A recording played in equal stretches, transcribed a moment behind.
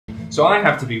So I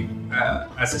have to be,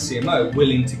 as a CMO,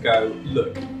 willing to go,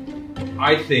 look,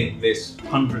 I think this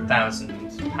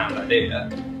 £100,000 idea that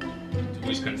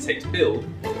we're going to take to build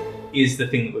is the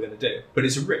thing that we're going to do, but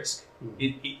it's a risk.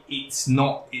 It's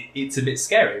not. It's a bit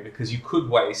scary because you could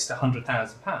waste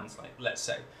 £100,000, like let's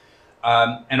say.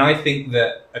 And I think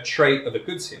that a trait of a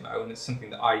good CMO, and it's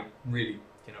something that I really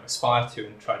aspire to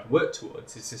and try to work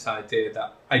towards, is this idea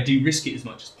that I do risk it as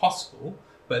much as possible,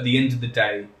 but at the end of the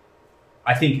day,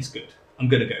 I think it's good. I'm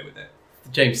going to go with it.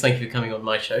 James, thank you for coming on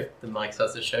my show, the Mike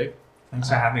Saraswat Show. Thanks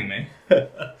for having me.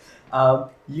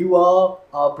 You are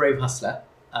our brave hustler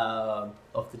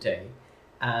of the day,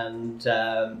 and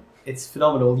it's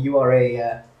phenomenal. You are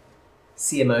a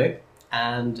CMO,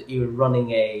 and you're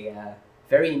running a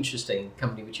very interesting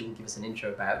company, which you will give us an intro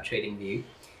about, TradingView.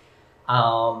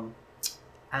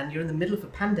 And you're in the middle of a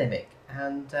pandemic,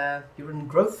 and you're in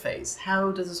growth phase.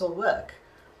 How does this all work?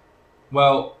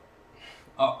 Well,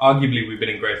 arguably we've been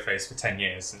in growth phase for 10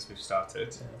 years since we've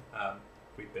started. Yeah.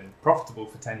 We've been profitable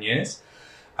for 10 years.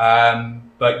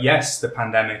 But yes, the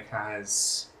pandemic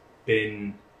has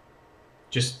been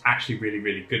just actually really,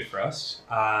 really good for us.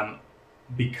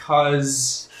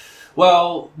 Because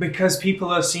people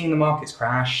are seeing the markets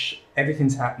crash,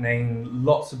 everything's happening,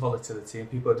 lots of volatility, and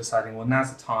people are deciding, well,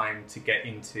 now's the time to get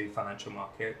into financial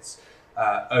markets,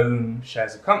 own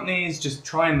shares of companies, just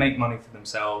try and make money for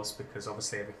themselves, because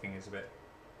obviously everything is a bit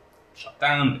shut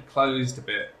down, a bit closed, a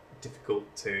bit difficult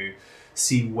to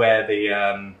see where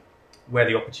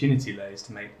the opportunity lays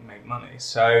to make money.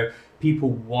 So people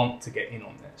want to get in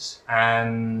on this.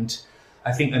 And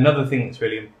I think another thing that's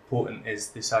really important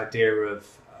is this idea of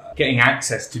getting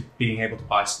access to being able to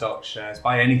buy stocks, shares,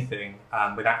 buy anything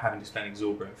without having to spend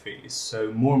exorbitant fees.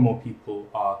 So more and more people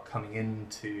are coming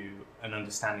into an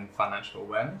understanding of financial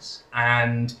awareness,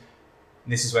 and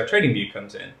this is where TradingView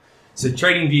comes in. So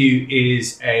TradingView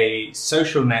is a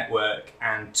social network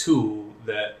and tool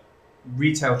that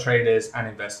retail traders and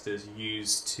investors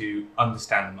use to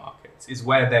understand the markets. Is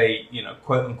where they,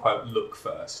 quote unquote, look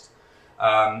first.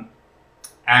 And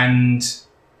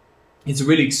it's a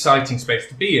really exciting space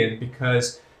to be in,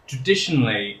 because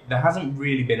traditionally there hasn't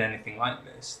really been anything like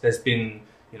this. There's been,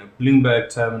 Bloomberg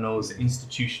terminals that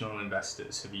institutional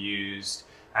investors have used,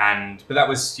 but that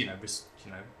was,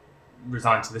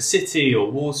 resigned to the city or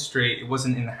Wall Street. It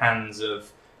wasn't in the hands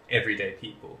of everyday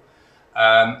people.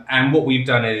 And what we've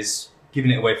done is given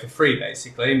it away for free,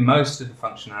 basically. Most of the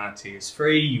functionality is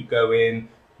free. You go in,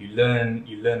 you learn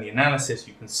the analysis,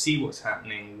 you can see what's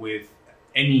happening with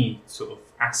any sort of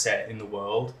asset in the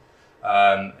world,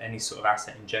 any sort of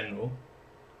asset in general.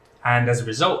 And as a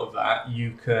result of that,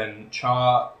 you can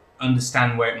chart,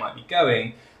 understand where it might be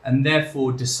going, and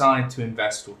therefore decide to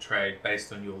invest or trade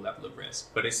based on your level of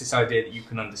risk. But it's this idea that you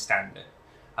can understand it.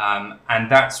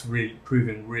 And that's really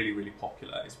proving really, really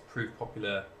popular. It's proved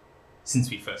popular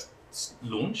since we first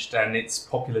launched, and it's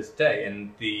popular today.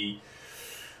 And the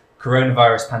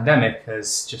coronavirus pandemic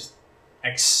has just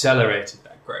accelerated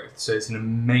that growth. So it's an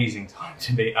amazing time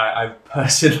to be. I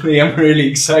personally am really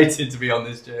excited to be on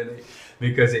this journey,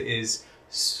 because it is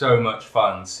so much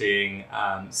fun seeing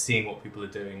what people are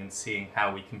doing and seeing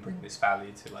how we can bring this value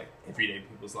to like everyday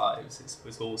people's lives.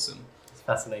 It's awesome. It's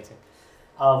fascinating.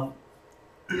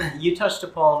 You touched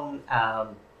upon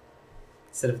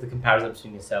sort of the comparison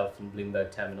between yourself and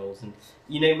Bloomberg terminals, and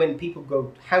when people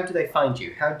go, how do they find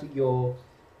you? How do your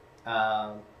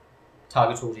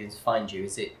target audience find you?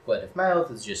 Is it word of mouth?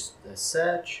 Is it just a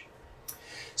search?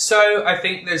 So I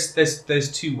think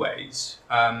there's two ways.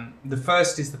 The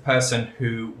first is the person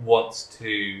who wants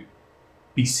to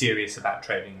be serious about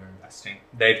trading or investing.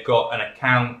 They've got an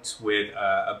account with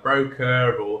a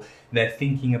broker, or they're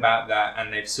thinking about that,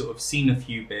 and they've sort of seen a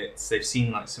few bits. They've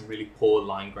seen like some really poor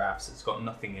line graphs that's got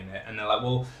nothing in it, and they're like,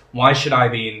 well, why should I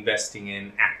be investing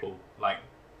in Apple? Like,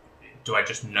 do I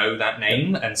just know that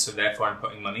name, and so therefore I'm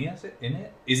putting money in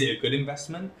it? Is it a good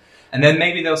investment? And then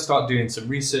maybe they'll start doing some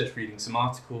research, reading some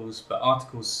articles, but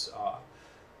articles are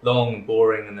long and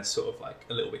boring, and they're sort of like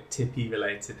a little bit tippy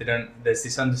related. There's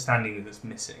this understanding that's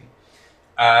missing.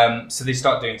 So they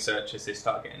start doing searches, they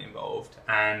start getting involved,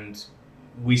 and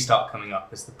we start coming up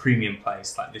as the premium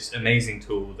place, like this amazing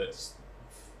tool that's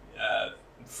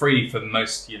free for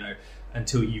most,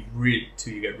 until you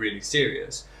get really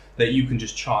serious, that you can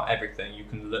just chart everything. You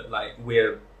can look like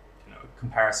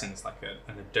comparisons like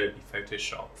an Adobe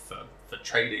Photoshop for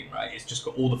trading, right? It's just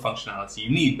got all the functionality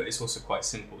you need, but it's also quite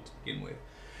simple to begin with.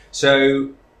 So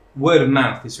word of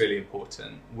mouth is really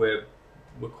important. We're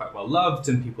quite well loved,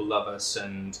 and people love us,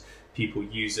 and people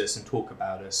use us and talk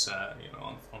about us,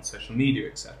 on social media,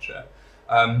 etc.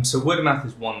 So word of mouth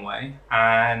is one way,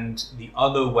 and the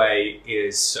other way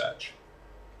is search.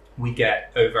 We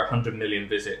get over 100 million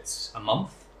visits a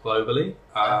month globally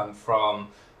from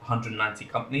 190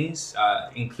 companies,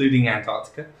 including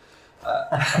Antarctica.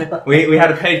 We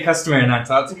had a paid customer in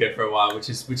Antarctica for a while, which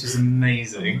is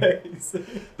amazing.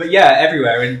 But yeah,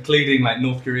 everywhere, including like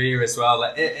North Korea as well.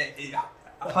 Like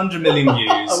 100 million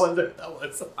views. I wonder if that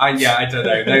was. I don't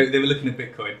know. They were looking at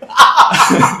Bitcoin.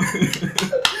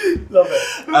 Love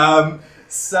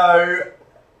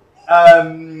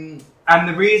it. And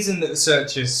the reason that the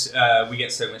searches we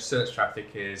get so much search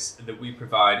traffic is that we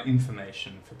provide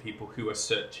information for people who are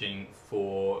searching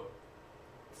for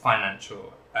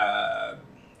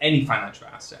any financial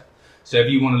asset. So if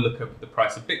you want to look up the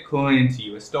price of Bitcoin to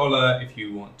US dollar, if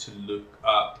you want to look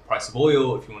up the price of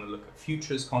oil, if you want to look at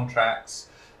futures contracts,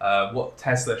 what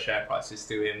Tesla share price is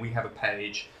doing, we have a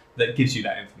page that gives you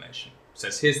that information. It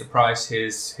says, here's the price,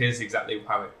 here's exactly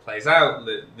how it plays out.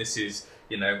 This is,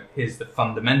 here's the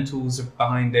fundamentals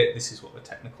behind it. This is what the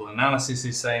technical analysis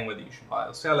is saying, whether you should buy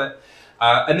or sell it.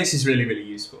 And this is really, really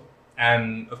useful.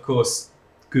 And of course,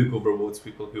 Google rewards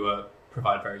people who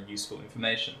provide very useful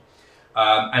information.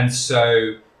 And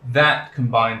so that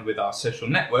combined with our social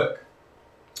network,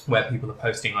 where people are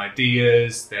posting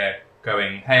ideas, they're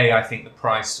going, hey, I think the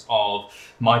price of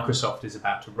Microsoft is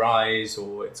about to rise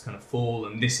or it's going to fall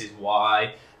and this is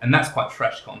why. And that's quite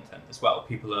fresh content as well.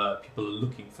 People are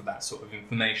looking for that sort of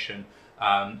information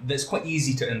that's quite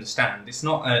easy to understand. It's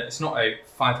not a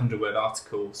 500-word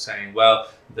article saying, well,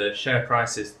 the share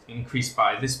price is increased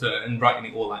by this bit and writing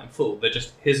it all out in full. They're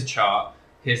just, here's a chart,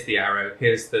 here's the arrow,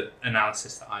 here's the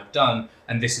analysis that I've done,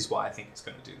 and this is why I think it's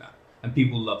going to do that. And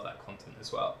people love that content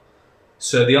as well.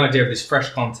 So the idea of this fresh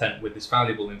content with this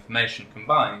valuable information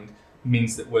combined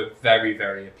means that we're very,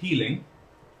 very appealing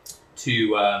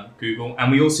to Google.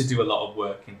 And we also do a lot of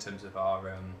work in terms of our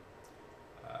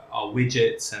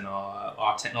widgets and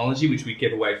our technology, which we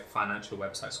give away for financial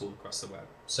websites all across the web.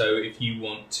 So if you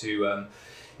want to,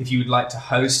 if you would like to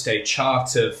host a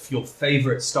chart of your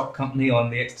favorite stock company on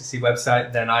the Ekstasy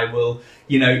website, then I will,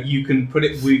 you can put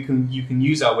it, you can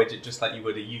use our widget just like you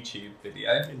would a YouTube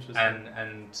video.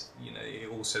 And it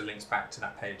also links back to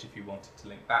that page if you wanted to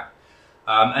link back.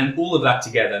 And all of that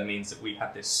together means that we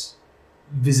have this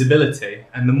visibility,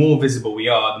 and the more visible we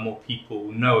are, the more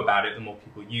people know about it, the more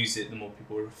people use it, the more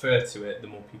people refer to it, the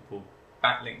more people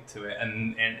backlink to it,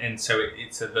 and so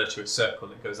it's a virtuous circle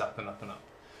that goes up and up and up.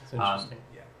 That's interesting.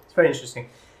 It's very interesting.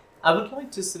 I would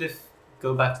like to sort of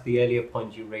go back to the earlier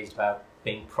point you raised about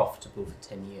being profitable for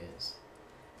 10 years.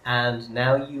 And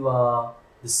now you are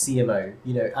the CMO.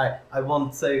 I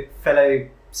want fellow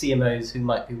CMOs who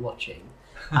might be watching,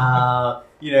 and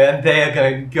they are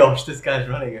going, gosh, this guy's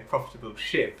running a profitable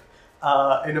ship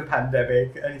in a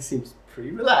pandemic and he seems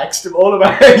pretty relaxed and all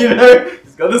about,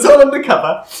 he's got this all under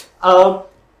cover. How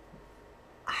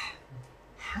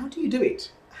do you do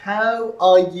it? How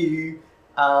are you...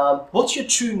 what's your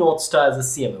true North Star as a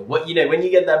CMO? When you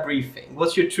get that briefing,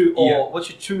 what's your true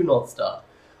North Star?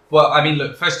 Well, I mean,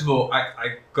 look, first of all,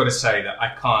 I got to say that I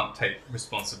can't take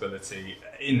responsibility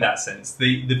in that sense.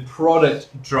 The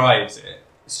product drives it.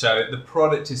 So the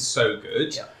product is so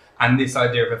good. Yeah. And this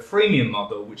idea of a freemium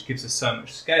model, which gives us so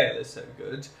much scale, is so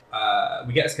good.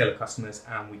 We get a scale of customers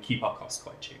and we keep our costs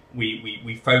quite cheap.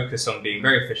 We focus on being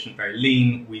very efficient, very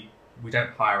lean. We don't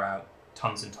hire out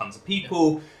tons and tons of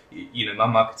people. Yeah. My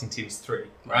marketing team is 3,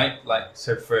 right?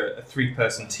 So for a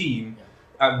 3-person team,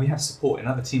 we have support in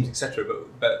other teams, etc.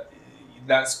 But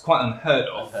that's quite unheard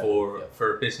of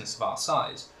for a business of our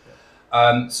size.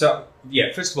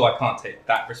 Yeah. First of all, I can't take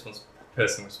that personal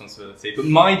responsibility. But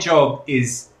my job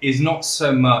is not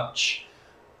so much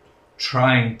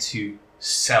trying to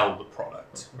sell the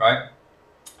product, right?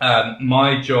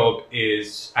 My job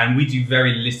is, and we do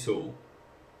very little.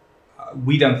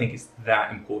 We don't think it's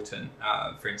that important,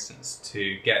 for instance,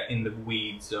 to get in the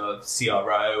weeds of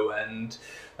CRO and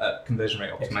conversion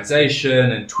rate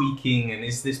optimization and tweaking, and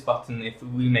is this button, if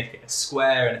we make it a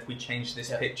square and if we change this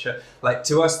picture,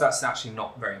 to us that's actually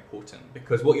not very important,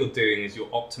 because what you're doing is you're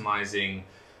optimizing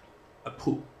a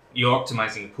pool. You're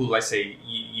optimizing the pool. Let's say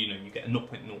you get a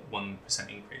 0.01%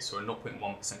 increase or a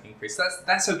 0.1% increase.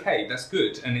 That's okay, that's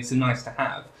good, and it's a nice to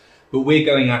have. But we're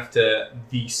going after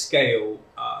the scale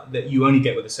that you only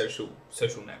get with a social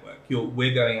network.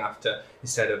 We're going after,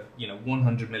 instead of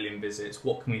 100 million visits,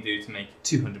 what can we do to make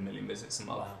 200 million visits a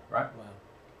month, right? Wow.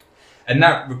 And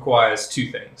that requires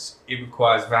 2 things. It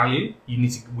requires value. We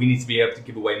need to be able to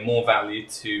give away more value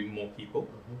to more people,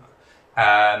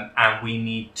 and we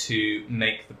need to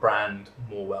make the brand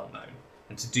more well known.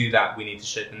 And to do that, we need to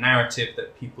shape the narrative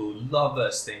that people love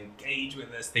us, they engage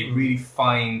with us, they really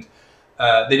find,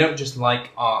 they don't just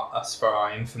like us for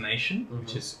our information,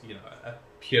 which is, you know, a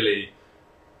purely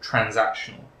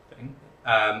transactional thing.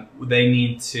 They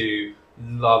need to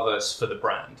love us for the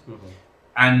brand.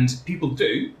 And people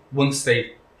do once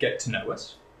they get to know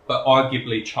us, but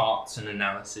arguably charts and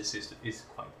analysis is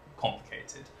quite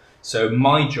complicated. So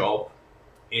my job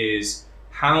is,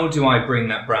 how do I bring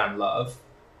that brand love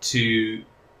to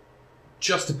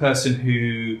just a person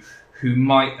who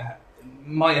might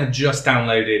have just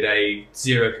downloaded a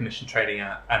zero commission trading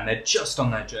app and they're just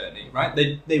on their journey, right?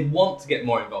 They want to get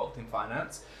more involved in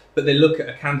finance, but they look at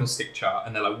a candlestick chart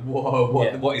and they're like, whoa,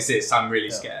 what is this? I'm really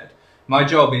scared. My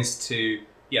job is to,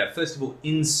 first of all,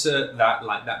 insert that,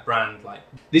 like, that brand, like,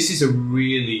 this is a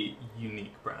really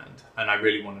unique brand and I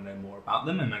really want to know more about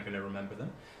them and I'm going to remember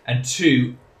them. And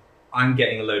two, I'm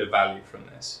getting a load of value from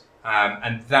this.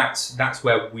 And that's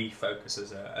where we focus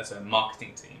as a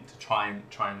marketing team, to try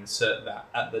and insert that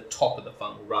at the top of the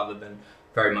funnel rather than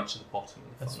very much at the bottom of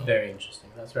the funnel. That's very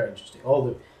interesting. That's very interesting.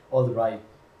 All the right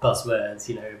buzzwords,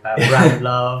 you know, about brand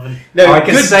love. And no, I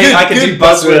can do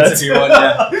buzzwords if you want.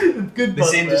 Yeah. Good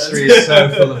this buzzwords. Industry is so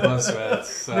full of buzzwords.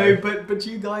 So. No, but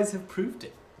you guys have proved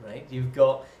it, right? You've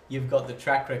got the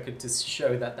track record to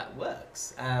show that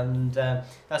works, and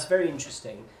that's very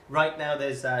interesting. Right now,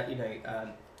 there's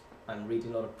I'm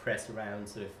reading a lot of press around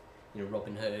sort of, you know,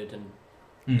 Robinhood, and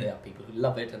there are people who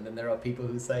love it, and then there are people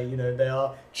who say, you know, they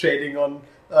are trading on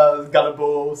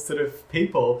gullible sort of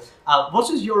people. What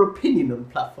is your opinion on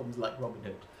platforms like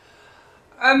Robinhood?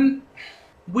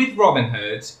 With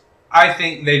Robinhood, I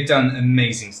think they've done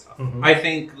amazing stuff. I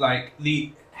think, like,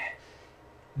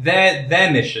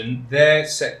 their mission, their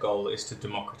set goal is to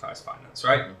democratize finance,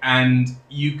 right? And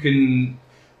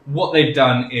what they've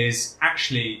done is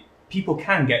actually, people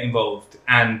can get involved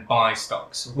and buy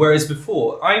stocks. Whereas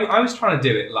before, I was trying to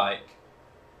do it like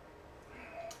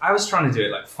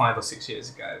 5 or 6 years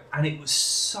ago, and it was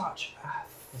such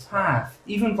a faff.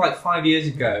 Even like 5 years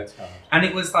ago, and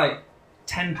it was like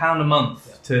 £10 a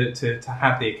month to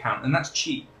have the account, and that's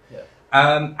cheap.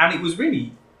 And it was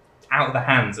really out of the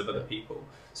hands of other people.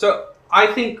 So I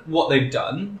think what they've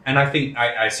done, and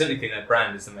I certainly think their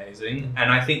brand is amazing,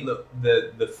 and I think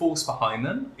that the force behind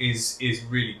them is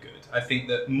really good. I think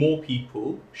that more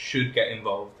people should get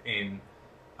involved in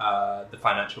the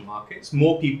financial markets.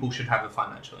 More people should have a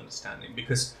financial understanding,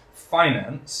 because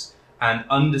finance and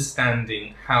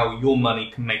understanding how your money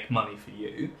can make money for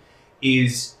you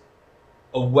is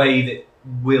a way that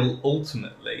will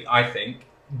ultimately, I think,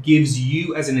 gives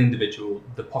you as an individual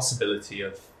the possibility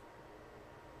of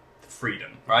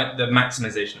freedom, right? The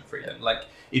maximization of freedom. Like,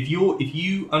 if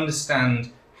you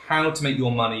understand how to make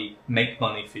your money make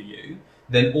money for you,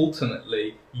 then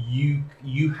ultimately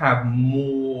you have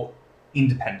more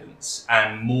independence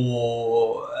and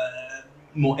more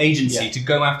agency to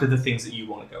go after the things that you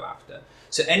want to go after.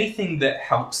 So anything that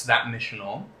helps that mission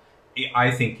on,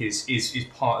 I think is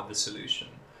part of the solution.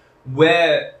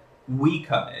 Where we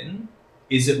come in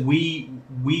is that we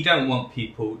don't want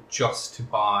people just to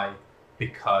buy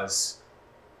because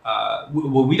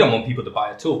we don't want people to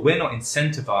buy at all. We're not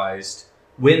incentivized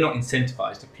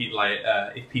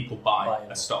if people buy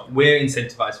a stock. We're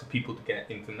incentivized for people to get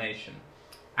information,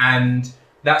 and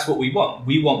that's what we want.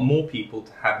 We want more people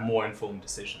to have more informed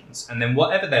decisions, and then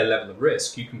whatever their level of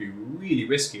risk, you can be really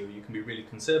risky or you can be really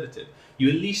conservative. You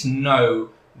at least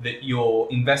know that you're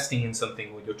investing in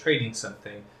something or you're trading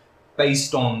something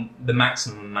based on the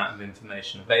maximum amount of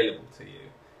information available to you.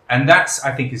 And that's,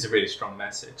 I think, is a really strong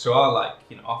message. So our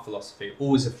philosophy,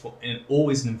 always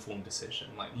an informed decision.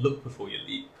 Like, look before you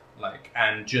leap,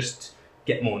 and just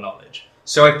get more knowledge.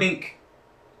 So I think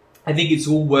it's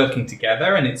all working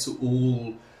together, and it's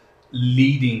all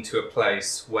leading to a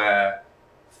place where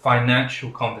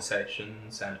financial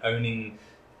conversations and owning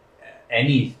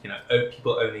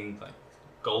people owning like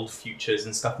gold futures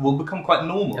and stuff will become quite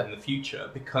normal in the future,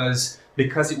 because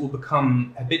it will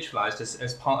become habitualized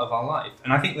as part of our life.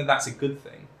 And I think that that's a good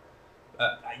thing.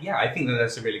 I think that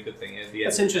that's a really good thing.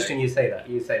 That's interesting you say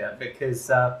that. Because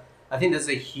I think there's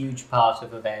a huge part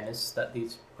of awareness that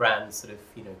these brands sort of,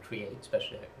 you know, create,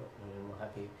 especially and what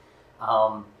have you.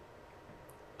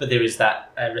 But there is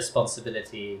that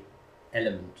responsibility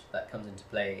element that comes into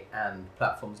play, and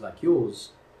platforms like yours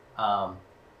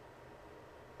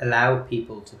allow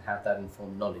people to have that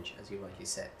informed knowledge, as you rightly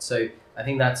said. So I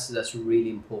think that's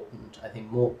really important. I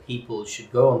think more people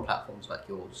should go on platforms like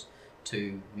yours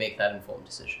to make that informed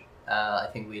decision. I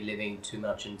think we're living too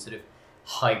much in sort of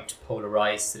hyped,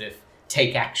 polarized, sort of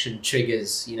take action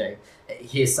triggers. You know,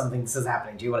 here's something, this is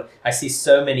happening. Do you want to? I see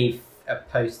so many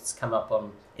posts come up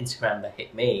on Instagram that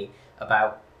hit me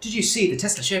about, did you see the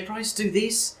Tesla share price do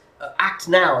this? Act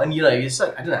now. And, you know, you're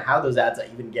so, I don't know how those ads are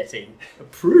even getting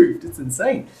approved. It's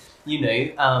insane, you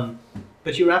know.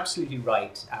 But you're absolutely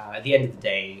right. At the end of the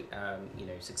day, you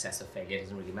know, success or failure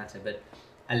doesn't really matter. But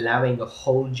allowing a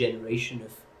whole generation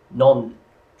of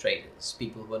non-traders,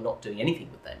 people who are not doing anything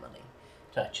with their money,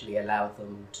 to actually allow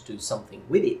them to do something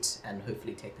with it and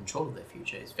hopefully take control of their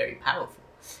future is very powerful.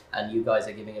 And you guys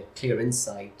are giving a clear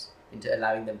insight into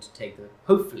allowing them to take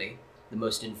hopefully the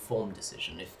most informed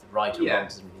decision. If the right or wrong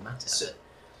doesn't really matter.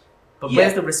 But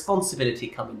where's the responsibility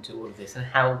come into all of this, and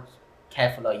how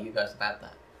careful are you guys about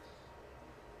that?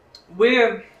 We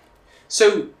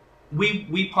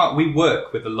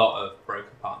work with a lot of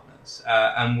broker partners,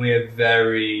 and we're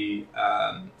very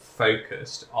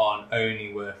focused on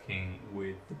only working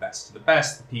with the best of the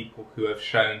best, the people who have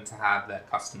shown to have their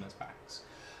customers' backs.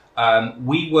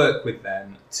 We work with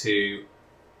them to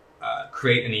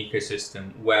create an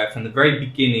ecosystem where, from the very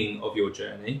beginning of your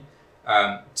journey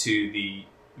to the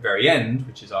very end,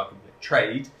 which is arguably a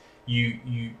trade,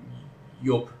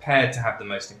 you're prepared to have the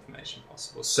most information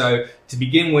possible. So to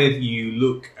begin with, you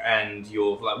look and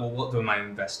you're like, well, what do I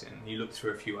invest in? You look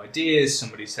through a few ideas,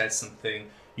 somebody says something,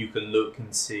 you can look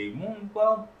and see,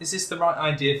 well, is this the right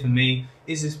idea for me?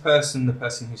 Is this person, the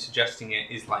person who's suggesting it,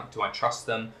 is like, do I trust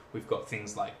them? We've got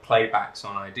things like playbacks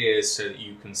on ideas so that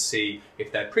you can see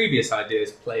if their previous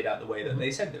ideas played out the way that they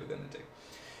said they were going to do.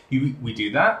 We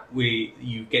do that,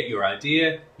 you get your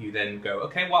idea, you then go,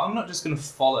 okay, well, I'm not just going to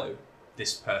follow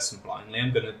this person blindly.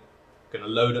 I'm going to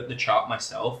load up the chart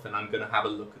myself, and I'm going to have a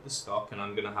look at the stock, and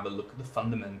I'm going to have a look at the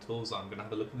fundamentals, I'm going to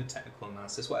have a look at the technical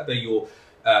analysis, whatever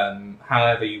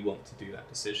however you want to do that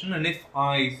decision. And if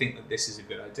I think that this is a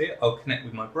good idea, I'll connect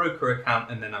with my broker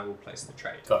account, and then I will place the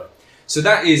trade. Got it. So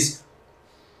that is,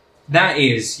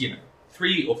 you know,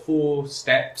 3 or 4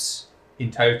 steps in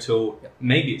total. Yep.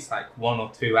 Maybe it's like 1 or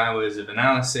 2 hours of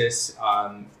analysis,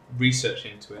 research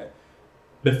into it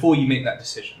before you make that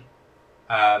decision.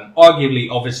 Arguably,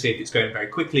 obviously, if it's going very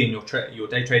quickly and you're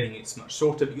day trading, it's much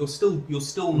shorter. But you're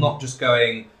still not just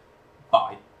going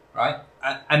buy, right?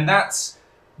 And that's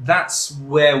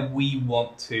where we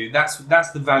want to. That's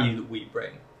the value that we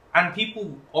bring. And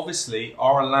people obviously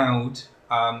are allowed.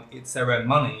 It's their own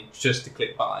money just to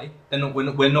click buy.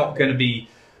 We're not going to be.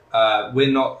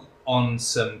 We're not on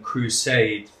some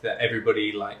crusade that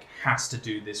everybody like has to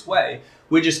do this way.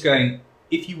 We're just going,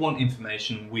 if you want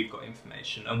information, we've got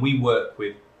information, and we work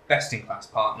with best-in-class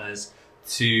partners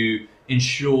to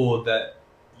ensure that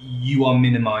you are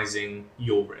minimizing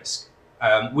your risk,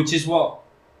 which is what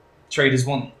traders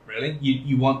want, really.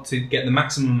 You want to get the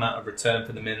maximum amount of return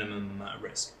for the minimum amount of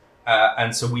risk.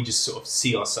 And so we just sort of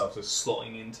see ourselves as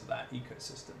slotting into that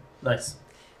ecosystem. Nice.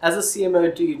 As a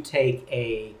CMO, do you take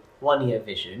a 1-year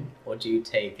vision, or do you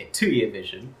take a 2-year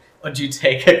vision, or do you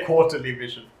take a quarterly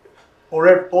vision?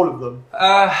 Or all of them?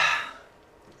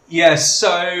 Yeah,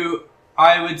 so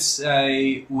I would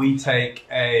say we take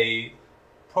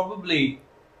probably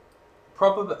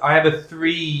I have a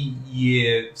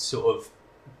 3-year sort of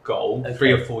goal, okay.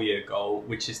 3 or 4 year goal,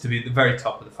 which is to be at the very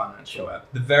top of the financial web.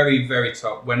 The very, very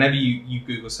top. Whenever you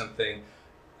Google something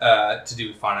to do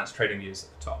with finance, TradingView is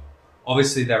at the top.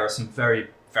 Obviously, there are some very,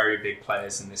 very big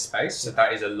players in this space, so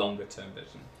that is a longer term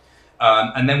vision.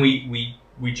 And then we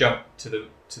jump to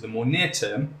the more near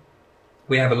term.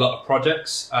 We have a lot of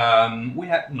projects. We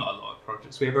have not a lot of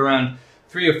projects. We have around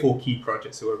 3 or 4 key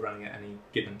projects that we're running at any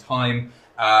given time,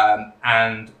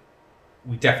 and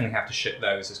we definitely have to ship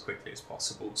those as quickly as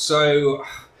possible. So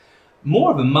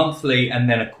more of a monthly and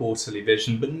then a quarterly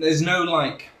vision, but there's no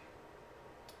like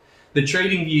the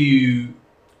TradingView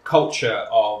culture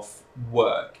of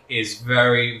work is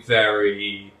very,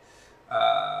 very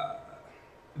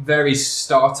very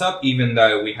startup, even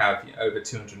though we have over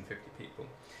 250 people.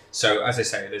 So as I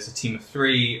say, there's a team of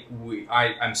 3.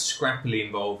 I'm scrappily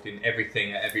involved in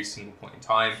everything at every single point in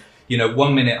time. You know,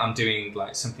 1 minute I'm doing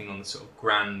like something on the sort of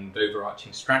grand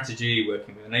overarching strategy,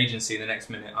 working with an agency, and the next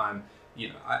minute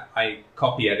I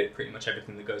copy edit pretty much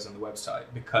everything that goes on the website,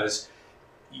 because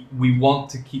we want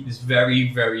to keep this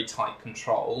very, very tight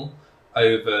control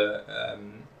over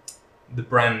the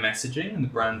brand messaging and the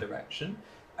brand direction.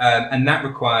 And that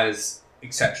requires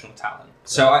exceptional talent.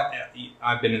 So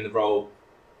I've been in the role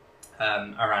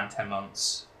around 10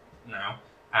 months now,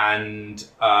 and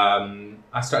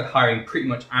I started hiring pretty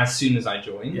much as soon as I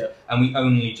joined. Yep. And we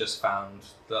only just found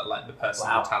the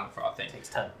personal talent for our thing. It takes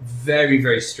time. Very,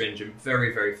 very stringent,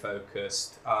 very, very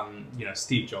focused. You know,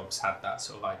 Steve Jobs had that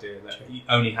sort of idea that you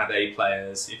only have A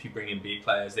players. If you bring in B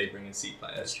players, they bring in C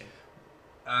players. That's true.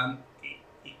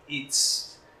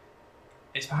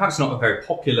 it's perhaps not a very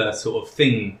popular sort of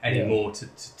thing anymore to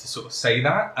sort of say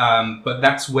that, but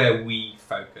that's where we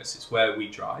focus. It's where we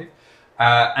drive.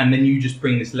 And then you just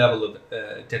bring this level of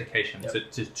dedication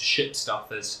to ship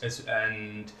stuff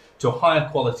and to a higher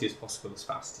quality as possible, as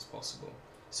fast as possible.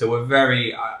 So we're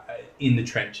very in the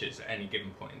trenches at any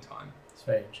given point in time. It's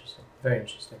very interesting. Very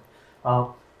interesting.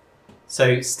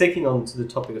 So sticking on to the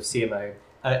topic of CMO,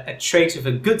 a trait of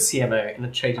a good CMO and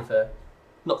a trait of a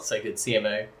not so good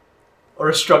CMO, or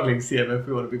a struggling CMO if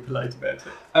we want to be polite about it.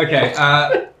 Okay.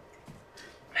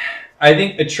 I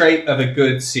think a trait of a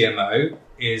good CMO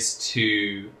is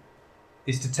to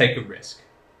take a risk,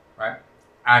 right?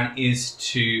 And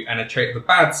a trait of a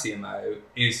bad CMO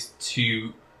is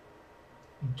to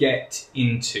get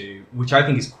into, which I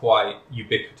think is quite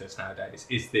ubiquitous nowadays,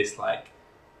 is this like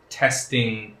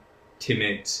testing,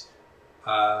 timid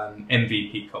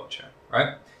MVP culture,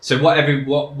 right? So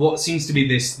what seems to be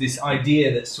this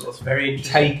idea that's sort of very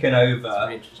taken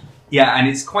over, yeah, and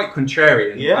it's quite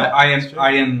contrarian. Yeah,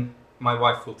 I am. My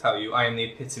wife will tell you I am the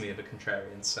epitome of a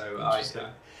contrarian. So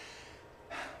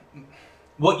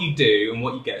what you do and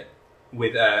what you get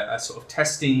with a sort of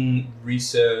testing,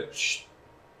 research,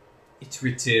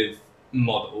 iterative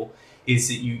model is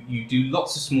that you do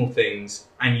lots of small things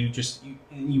and you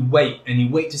wait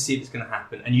to see if it's going to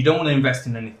happen, and you don't want to invest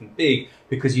in anything big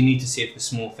because you need to see if the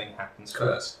small thing happens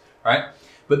first, right?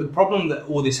 But the problem that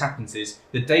all this happens is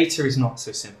the data is not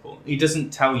so simple. It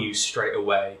doesn't tell you straight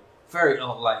away.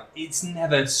 It's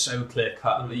never so clear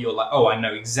cut that you're like, oh, I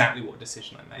know exactly what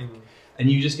decision I make, and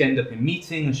you just end up in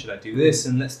meeting and should I do this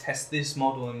and let's test this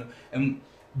model, and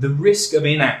the risk of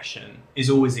inaction is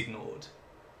always ignored.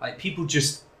 Like people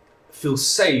just feel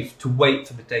safe to wait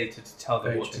for the data to tell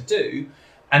them what to do,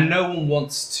 and no one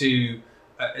wants to,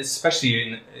 especially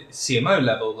in CMO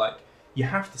level, like you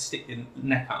have to stick your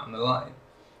neck out on the line.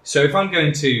 So if I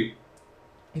need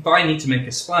to make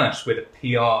a splash with a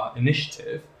PR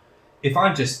initiative, if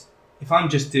I'm just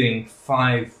doing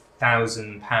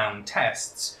 £5,000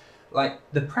 tests, like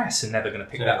the press are never going to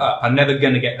pick that up. I'm never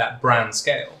going to get that brand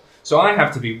scale. So I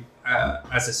have to be,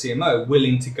 as a CMO,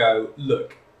 willing to go,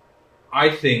 look, I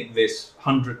think this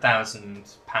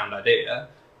 £100,000 idea,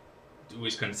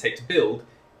 which is going to take to build,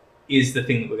 is the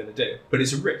thing that we're going to do. But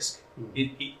it's a risk.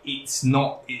 It's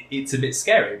a bit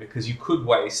scary because you could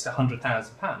waste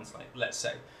 £100,000, like let's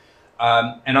say.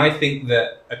 And I think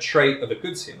that a trait of a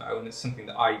good CMO, and it's something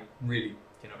that I really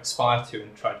aspire to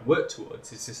and try to work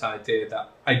towards, is this idea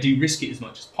that I do risk it as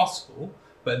much as possible,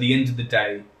 but at the end of the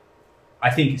day, I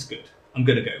think it's good. I'm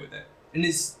going to go with it. And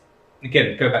it's,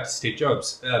 again, go back to Steve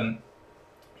Jobs.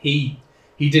 He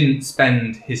didn't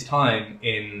spend his time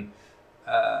in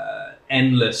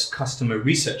endless customer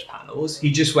research panels.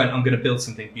 He just went, I'm going to build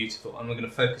something beautiful, and I'm going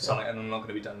to focus on it, and I'm not going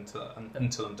to be done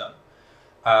until I'm done.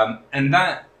 And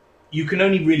that, you can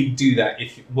only really do that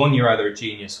if, one, you're either a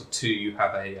genius, or two, you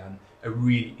have a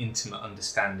really intimate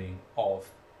understanding of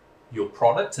your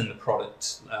product and the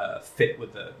product fit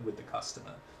with the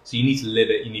customer. So you need to live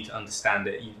it, you need to understand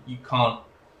it. You can't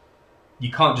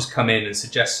just come in and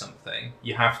suggest something.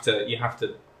 You have to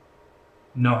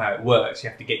know how it works. You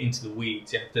have to get into the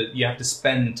weeds. You have to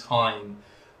spend time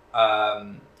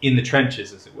in the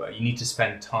trenches, as it were. You need to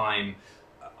spend time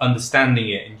understanding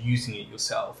it and using it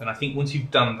yourself. And I think once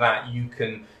you've done that, you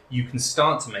can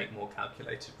start to make more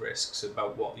calculated risks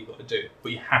about what you've got to do.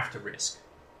 But you have to risk.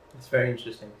 That's very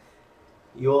interesting.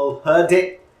 You all heard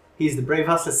it. He's the Brave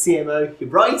Hustler CMO. You're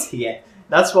right here.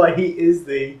 That's why he is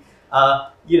the,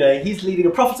 he's leading a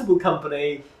profitable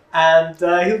company, and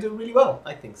he'll do really well.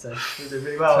 I think so. He'll do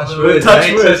really well. Touch wood.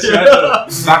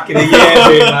 Back in a year,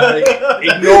 being like,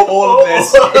 ignore all of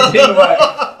this. It didn't work.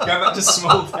 Go back to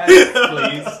small tests,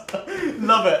 please.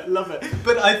 Love it.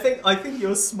 But I think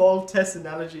your small test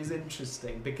analogy is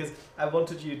interesting, because I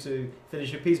wanted you to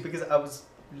finish your piece, because I was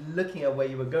looking at where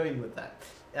you were going with that.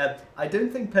 I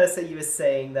don't think per se you were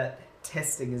saying that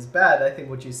testing is bad. I think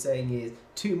what you're saying is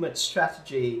too much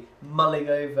strategy, mulling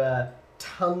over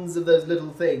tons of those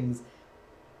little things,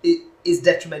 it is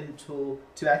detrimental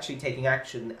to actually taking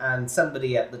action, and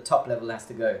somebody at the top level has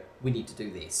to go, we need to do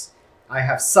this. I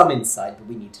have some insight, but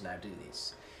we need to now do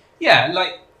this. Yeah,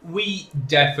 like we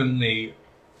definitely,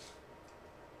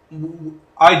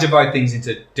 I divide things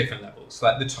into different levels.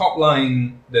 Like the top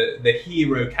line, the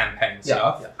hero campaign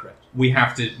stuff. Yeah, correct. We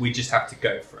just have to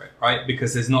go for it, right?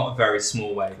 Because there's not a very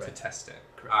small way to test it.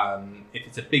 If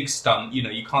it's a big stunt,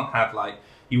 you can't have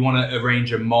you want to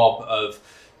arrange a mob of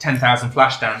 10,000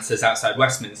 flash dancers outside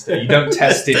Westminster. You don't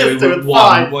test it with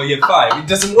one five. while you're 5. It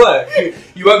doesn't work.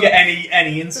 You won't get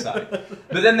any insight.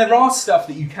 But then there are stuff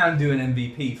that you can do an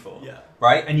MVP for,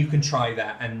 right? And you can try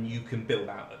that and you can build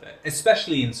out of it.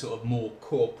 Especially in sort of more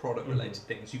core product related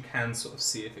things, you can sort of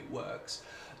see if it works.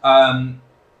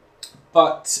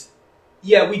 But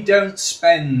yeah, we don't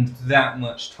spend that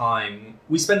much time.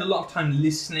 We spend a lot of time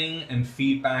listening and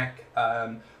feedback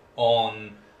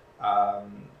on,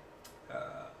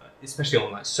 especially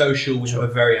on like social. We have a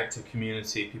very active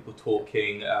community, people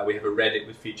talking. We have a Reddit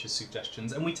with feature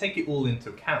suggestions, and we take it all into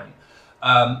account.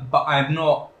 But I'm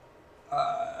not.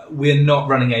 We're not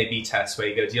running A/B tests where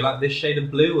you go, do you like this shade of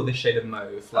blue or this shade of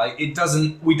mauve? Like it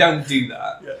doesn't. We don't do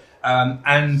that.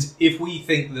 And if we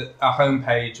think that a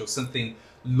homepage or something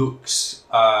looks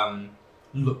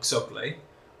ugly,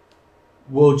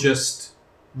 we'll just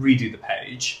redo the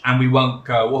page, and we won't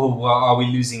go, oh, well, are we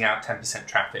losing out 10%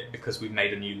 traffic because we've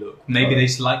made a new look? Maybe they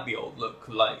just like the old look.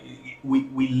 Like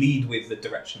we lead with the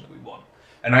direction that we want,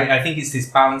 and I think it's this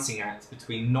balancing act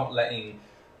between not letting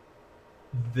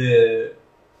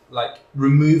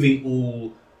removing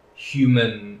all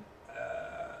human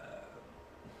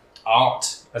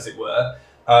art, as it were,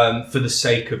 for the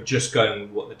sake of just going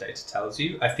with what the data tells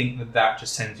you. I think that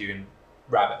just sends you in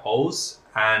rabbit holes,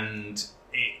 and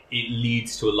it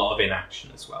leads to a lot of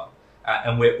inaction as well.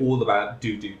 And we're all about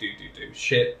do,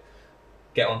 ship,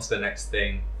 get on to the next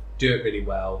thing, do it really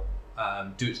well,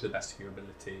 do it to the best of your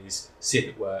abilities, see if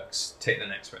it works, take the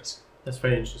next risk. That's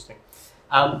very interesting.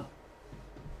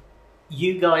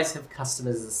 You guys have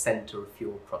customers as the center of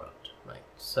your product, right?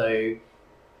 So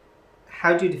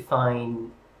how do you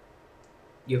define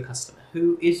your customer?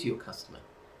 Who is your customer?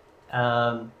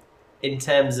 In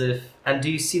terms of, and do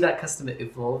you see that customer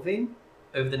evolving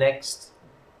over the next,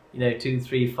 2,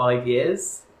 3, 5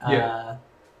 years?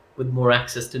 With more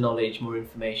access to knowledge, more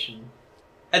information?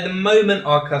 At the moment,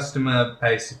 our customer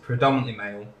base is predominantly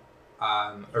male,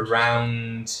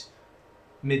 around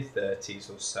mid-30s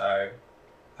or so.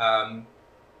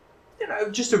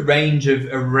 Just a range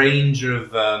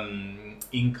of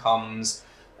incomes,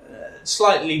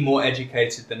 slightly more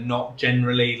educated than not.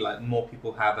 Generally, like more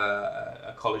people have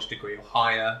a college degree or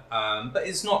higher, but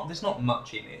there's not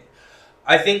much in it.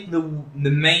 I think the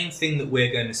main thing that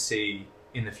we're going to see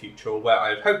in the future, or where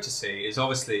I would hope to see, is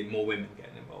obviously more women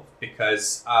getting involved,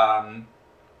 because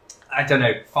I don't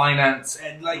know, finance,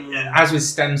 as with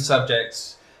STEM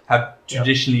subjects, have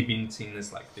traditionally been seen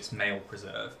as like this male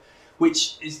preserve,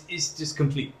 which is just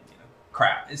complete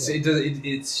crap.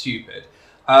 It's stupid.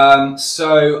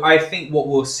 So I think what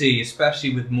we'll see,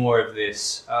 especially with more of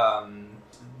this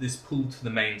this pull to the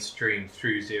mainstream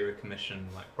through zero commission,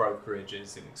 like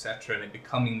brokerages and etc., and it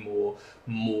becoming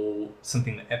more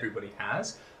something that everybody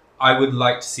has, I would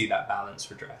like to see that balance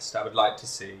redressed. I would like to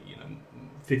see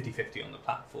 50-50 on the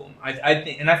platform. I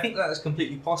think that is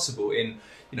completely possible in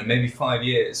maybe 5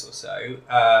 years or so.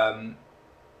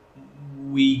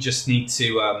 We just need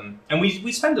to, and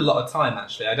we spend a lot of time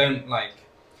actually. I don't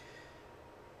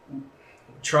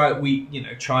try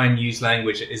and use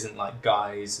language that isn't like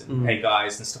guys and hey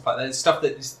guys and stuff like that. It's stuff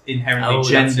that is inherently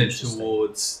gendered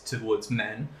towards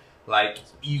men. Like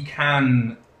you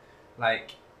can,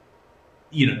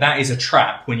 that is a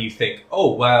trap when you think,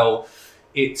 oh well,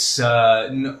 it's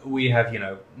we have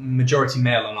majority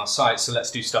male on our site, so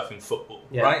let's do stuff in football,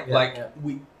 right?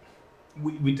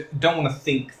 We don't want to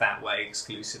think that way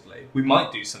exclusively. We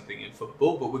might do something in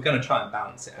football, but we're going to try and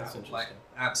balance it out.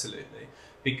 Absolutely,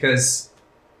 because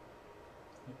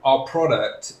our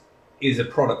product is a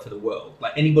product for the world.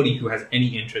 Like anybody who has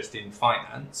any interest in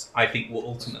finance, I think will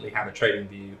ultimately have a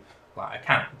TradingView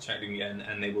account,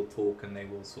 and they will talk and they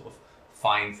will sort of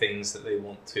find things that they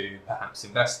want to perhaps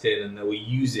invest in, and they will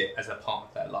use it as a part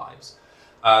of their lives.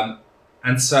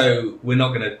 And so we're not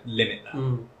going to limit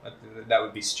that. That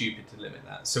would be stupid to limit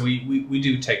that. So we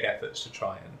do take efforts to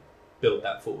try and build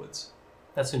that forwards.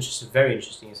 That's interesting. Very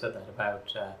interesting you said that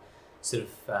about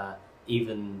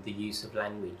even the use of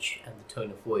language and the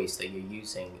tone of voice that you're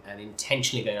using, and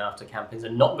intentionally going after campaigns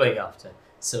and not going after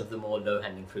some of the more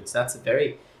low-hanging fruits. That's a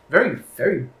very, very,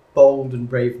 very bold and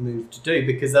brave move to do,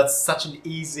 because that's such an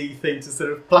easy thing to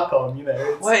sort of pluck on,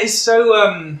 Well, it's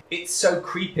so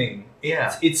creeping.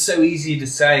 It's so easy to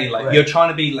say, you're trying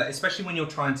to be especially when you're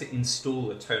trying to install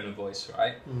a tone of voice,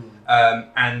 right?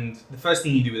 And the first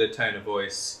thing you do with a tone of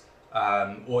voice,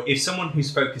 or if someone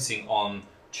who's focusing on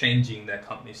changing their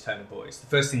company's tone of voice, the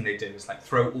first thing they do is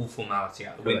throw all formality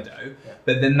out the window.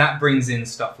 But then that brings in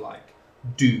stuff like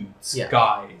dudes,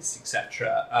 guys,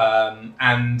 etc.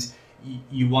 And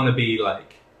you want to be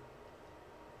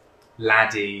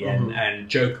laddie Mm-hmm. and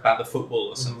joke about the football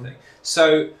or something. Mm-hmm.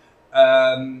 So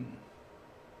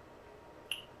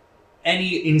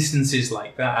any instances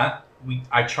like that,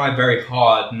 I try very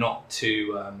hard not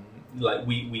to like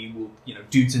we will, you know,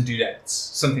 dudes and dudettes,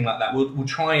 something like that. We'll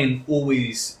try and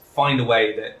always find a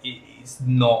way that it's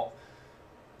not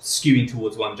skewing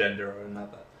towards one gender or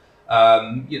another.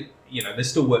 You know, there's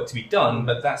still work to be done,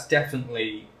 but that's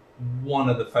definitely one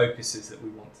of the focuses that we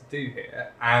want to do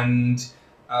here. And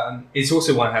it's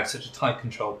also why I have such a tight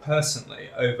control personally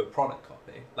over product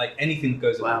copy. Like anything that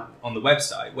goes on the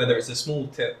website, whether it's a small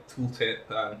tooltip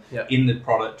in the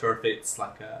product, or if it's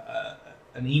like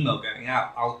an email going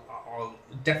out, I'll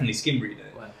definitely skim read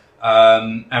it. Wow.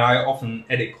 And I often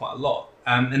edit quite a lot.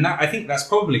 And that, I think that's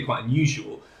probably quite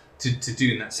unusual to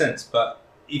do in that sense. But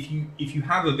if you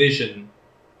have a vision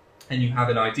and you have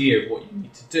an idea of what you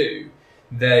need to do,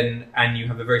 then, and you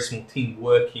have a very small team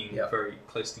working very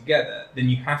close together, then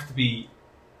you have to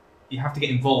get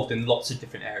involved in lots of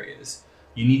different areas.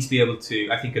 You need to be able to,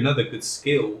 I think another good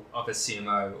skill of a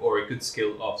CMO, or a good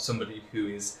skill of somebody who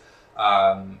is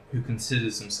who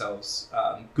considers themselves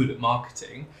good at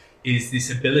marketing, is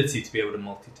this ability to be able to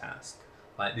multitask.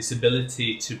 Like this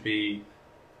ability to be,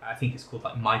 I think it's called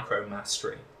like micro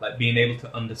mastery, like being able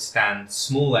to understand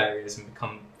small areas and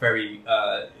become very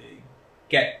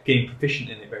gain proficient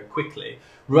in it very quickly,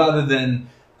 rather than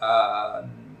a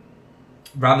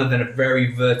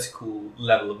very vertical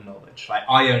level of knowledge. Like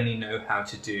I only know how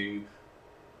to do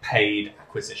paid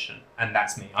acquisition, and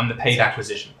that's me. I'm the paid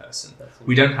acquisition person.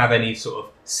 We don't have any sort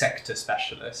of sector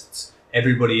specialists.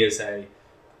 Everybody is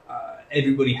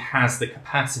everybody has the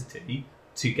capacity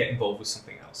to get involved with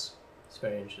something else. It's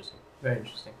very interesting. Very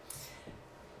interesting.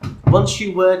 Once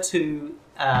you were to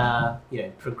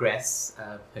progress,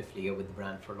 hopefully you're with the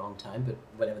brand for a long time, but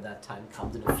whenever that time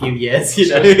comes in a few years, you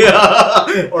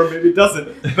know, or maybe it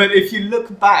doesn't. But if you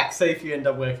look back, say if you end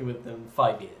up working with them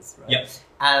 5 years, right? Yep.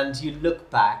 And you look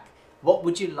back, what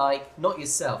would you like, not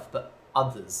yourself, but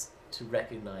others to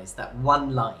recognize, that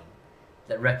one line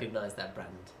that recognize that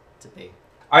brand to be?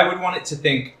 I would want it to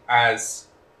think as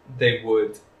they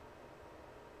would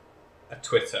a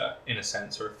Twitter, in a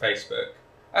sense, or a Facebook.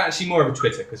 Actually, more of a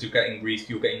Twitter, because you're getting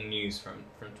news from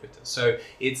Twitter. So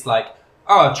it's like,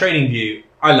 oh, TradingView,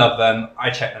 I love them. I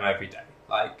check them every day.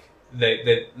 Like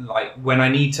they like when I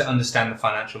need to understand the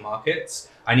financial markets,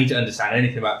 I need to understand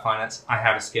anything about finance, I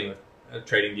have a skim of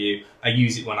TradingView. I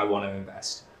use it when I want to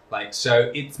invest. Like,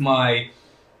 so it's my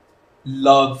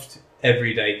loved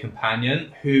everyday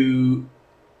companion who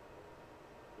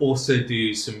also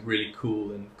do some really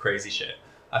cool and crazy shit.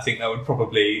 I think that would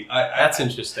probably... That's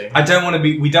interesting. I don't want to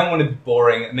be... We don't want to be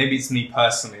boring. Maybe it's me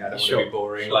personally. I don't want to be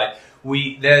boring. Sure. Like,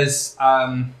 there's...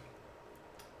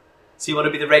 So you want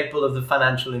to be the Red Bull of the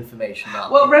financial information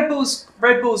market? Well, Red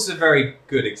Bull's a very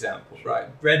good example, right?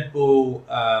 Red Bull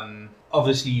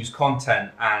obviously use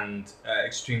content and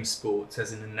extreme sports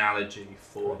as an analogy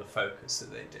for the focus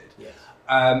that they did. Yes.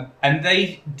 And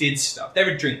they did stuff. They're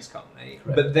a drinks company,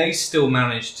 but they still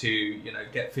managed to, you know,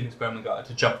 get Felix Baumgartner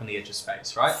to jump on the edge of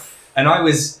space, right? And I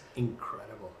was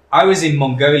incredible. I was in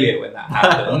Mongolia when that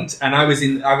happened, and I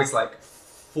was like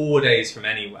 4 days from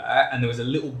anywhere, and there was a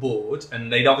little board,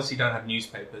 and they obviously don't have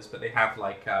newspapers, but they have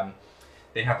like a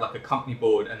company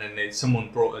board, and then someone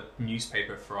brought a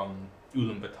newspaper from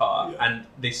Ulaanbaatar, and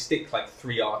they stick like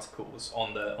 3 articles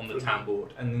on the town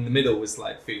board, and in the middle was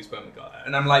like Felix Baumgartner,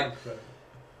 and I'm like,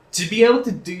 to be able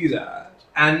to do that,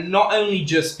 and not only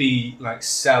just be like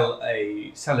sell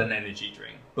an energy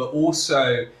drink, but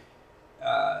also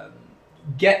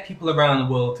get people around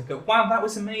the world to go, wow, that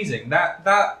was amazing.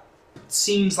 That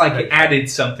seems like it added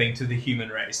something to the human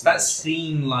race. That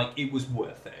seemed like it was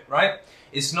worth it, right?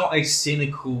 It's not a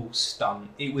cynical stunt.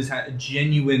 It was a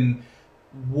genuine,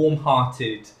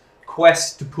 warm-hearted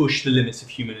quest to push the limits of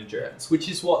human endurance, which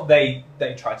is what they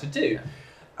try to do.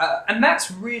 And that's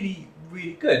really,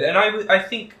 really good. And I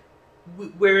think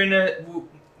we're in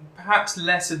perhaps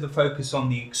less of the focus on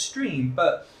the extreme,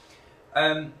 but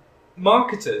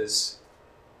marketers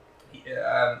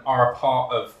are a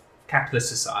part of capitalist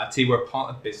society. We're a part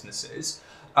of businesses,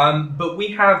 but we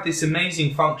have this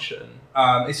amazing function.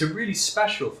 It's a really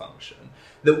special function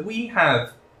that we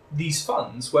have these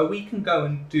funds where we can go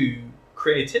and do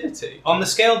creativity on the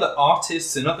scale that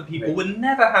artists and other people would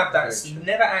never have that,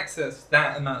 never access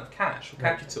that amount of cash or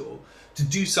capital to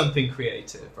do something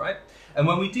creative, right? And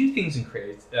when we do things in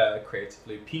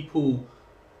creatively, people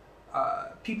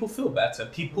feel better.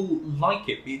 People like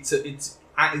it. It's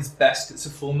at its best, it's a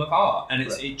form of art, and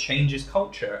it changes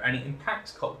culture and it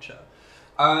impacts culture.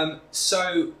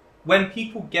 So when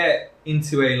people get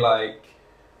into a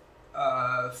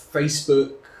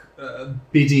Facebook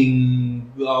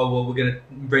bidding. Oh well, we're going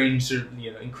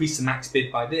to increase the max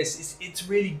bid by this. It's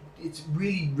really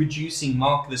reducing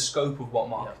the scope of what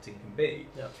marketing can be.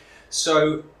 Yeah.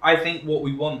 So I think what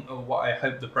we want, or what I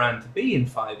hope the brand to be in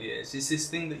 5 years, is this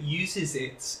thing that uses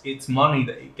its money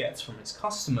that it gets from its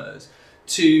customers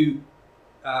to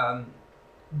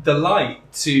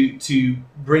delight, to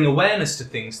bring awareness to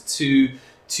things, to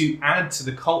add to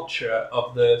the culture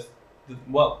of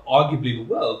arguably the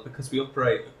world, because we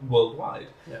operate worldwide.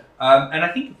 Yeah. And I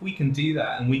think if we can do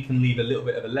that, and we can leave a little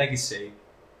bit of a legacy,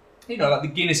 like the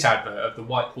Guinness advert of the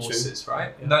white horses, True.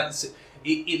 right? Yeah.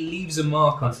 It leaves a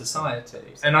mark on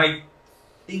society, and I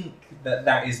think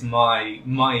that is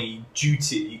my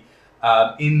duty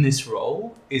in this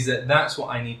role, is that's what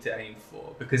I need to aim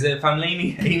for. Because if I'm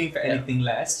aiming for anything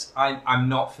less, I'm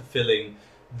not fulfilling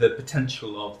the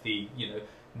potential of the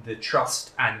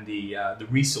trust and the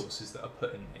resources that are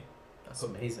put in me. That's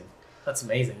amazing. That's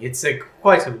amazing. It's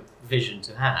quite a vision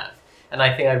to have, and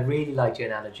I think I really liked your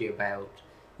analogy about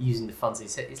using the funds.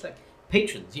 It's like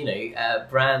patrons,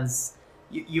 brands.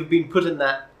 You've been put in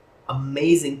that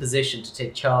amazing position to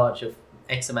take charge of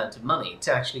X amount of money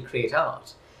to actually create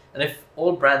art. And if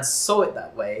all brands saw it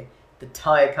that way, the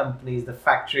tire companies, the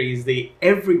factories,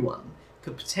 everyone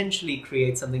could potentially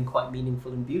create something quite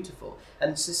meaningful and beautiful.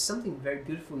 And it's just something very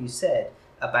beautiful you said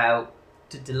about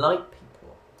to delight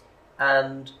people.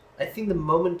 And I think the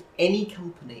moment any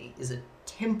company is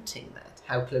attempting that,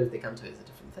 how close they come to it is a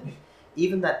different thing.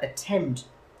 Even that attempt,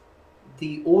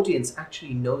 the audience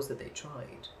actually knows that they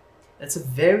tried. And it's a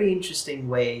very interesting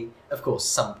way. Of course,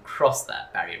 some cross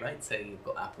that barrier, right? So you've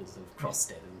got Apple's who've crossed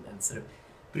it and sort of.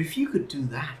 But if you could do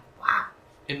that, wow!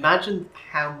 Imagine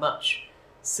how much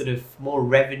sort of more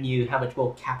revenue, how much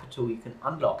more capital you can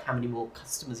unlock, how many more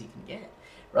customers you can get,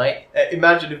 right?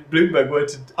 Imagine if Bloomberg were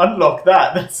to unlock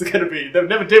that. That's going to be, they'll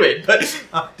never do it. But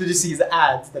did you see his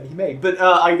ads that he made? But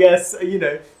I guess, I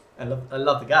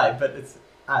love the guy, but its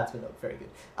ads were not very good.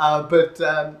 But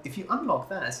if you unlock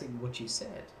that, I think what you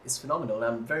said is phenomenal.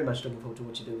 I'm very much looking forward to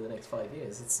what you do in the next 5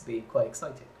 years. It's be quite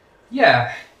exciting.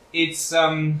 Yeah, it's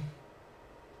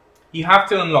you have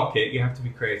to unlock it. You have to be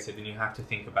creative, and you have to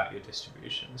think about your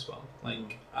distribution as well.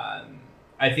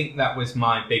 I think that was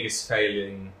my biggest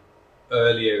failing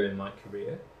earlier in my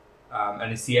career,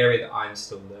 and it's the area that I'm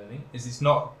still learning.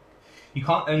 You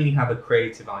can't only have a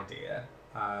creative idea.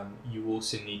 You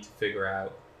also need to figure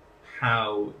out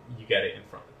how you get it in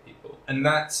front of people, and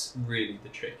that's really the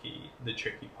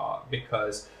tricky part,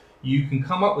 because you can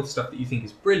come up with stuff that you think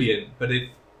is brilliant, but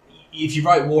if you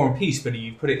write War and Peace, but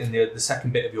you put it in the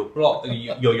second bit of your blog,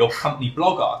 your company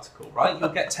blog article, right? You'll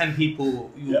get 10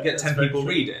 people. You'll get 10 people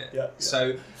read it. Yeah.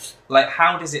 So,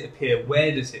 how does it appear?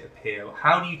 Where does it appear?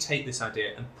 How do you take this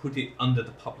idea and put it under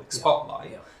the public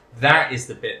spotlight? Yeah. That is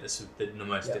the bit that's the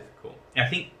most difficult. I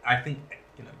think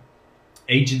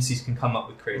agencies can come up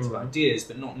with creative ideas,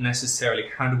 but not necessarily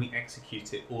how do we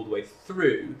execute it all the way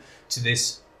through to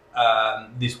this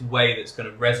way that's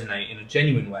going to resonate in a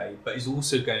genuine way, but is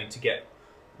also going to get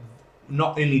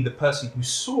not only the person who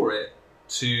saw it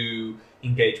to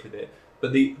engage with it,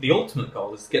 but the ultimate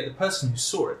goal is to get the person who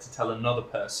saw it to tell another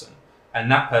person,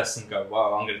 and that person go,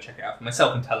 wow, I'm going to check it out for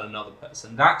myself, and tell another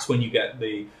person. That's when you get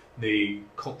the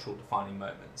cultural defining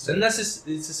moments. And it's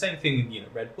the same thing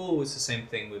with Red Bull. It's the same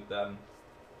thing with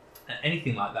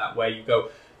anything like that, where you go,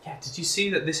 yeah, did you see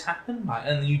that this happened?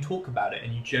 And then you talk about it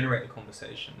and you generate a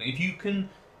conversation. If you can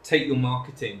take your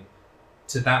marketing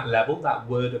to that level, that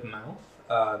word of mouth,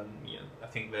 I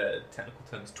think the technical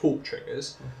term is talk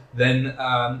triggers, then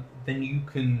you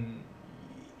can.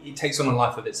 It takes on a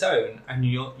life of its own, and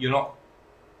you're not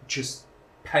just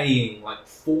paying,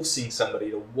 forcing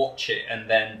somebody to watch it, and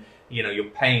then you're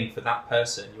paying for that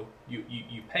person.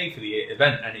 You pay for the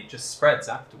event, and it just spreads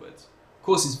afterwards. Of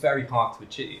course, it's very hard to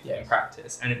achieve in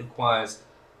practice, and it requires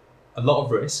a lot of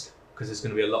risk, because there's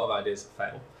going to be a lot of ideas that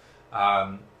fail,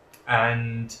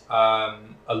 and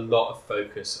a lot of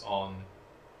focus on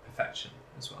perfection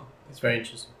as well. It's very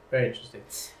interesting. Very interesting.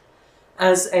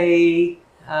 As a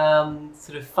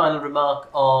sort of final remark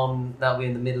on that, we're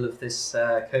in the middle of this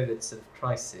COVID sort of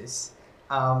crisis.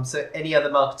 So, any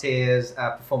other marketeers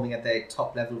performing at their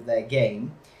top level of their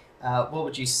game, what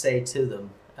would you say to them?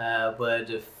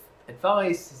 Word of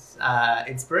advice,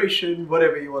 inspiration,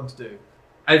 whatever you want to do.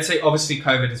 I'd say obviously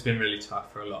COVID has been really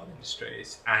tough for a lot of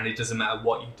industries, and it doesn't matter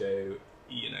what you do.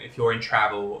 If you're in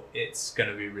travel, it's going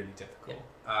to be really difficult.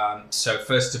 Yeah. So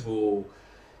first of all,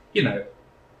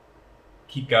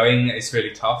 keep going. It's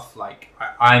really tough.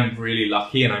 I'm really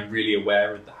lucky, and I'm really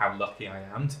aware of how lucky I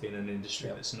am to be in an industry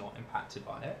that's not impacted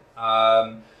by it.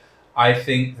 I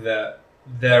think that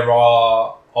there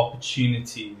are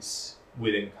opportunities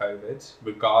within COVID,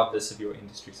 regardless of your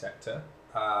industry sector.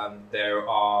 There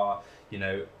are,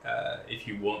 if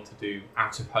you want to do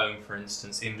out of home, for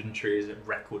instance, inventory is at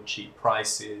record cheap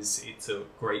prices. It's a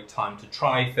great time to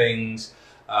try things.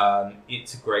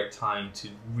 It's a great time to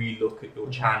relook at your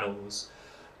channels.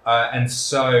 And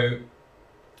so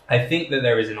I think that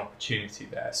there is an opportunity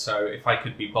there. So if I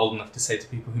could be bold enough to say to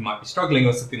people who might be struggling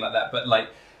or something like that, but like,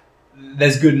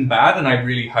 there's good and bad, and I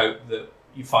really hope that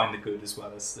you find the good as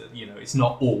well as the, it's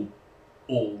not all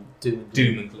doom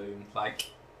and gloom. Like,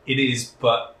 it is,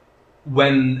 but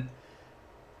when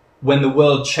the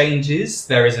world changes,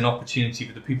 there is an opportunity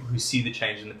for the people who see the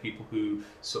change and the people who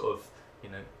sort of,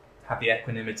 have the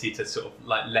equanimity to sort of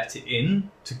like let it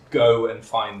in, to go and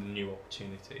find the new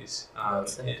opportunities.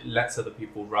 It lets other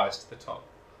people rise to the top.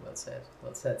 Well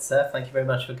said, sir. Thank you very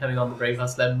much for coming on the Brave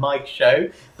Hustler Mike show.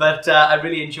 But I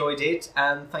really enjoyed it,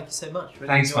 and thank you so much. Really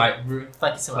Thanks, Mike.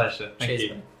 Thank you so much. Pleasure. Thank you.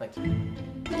 Cheers, man. Thank you.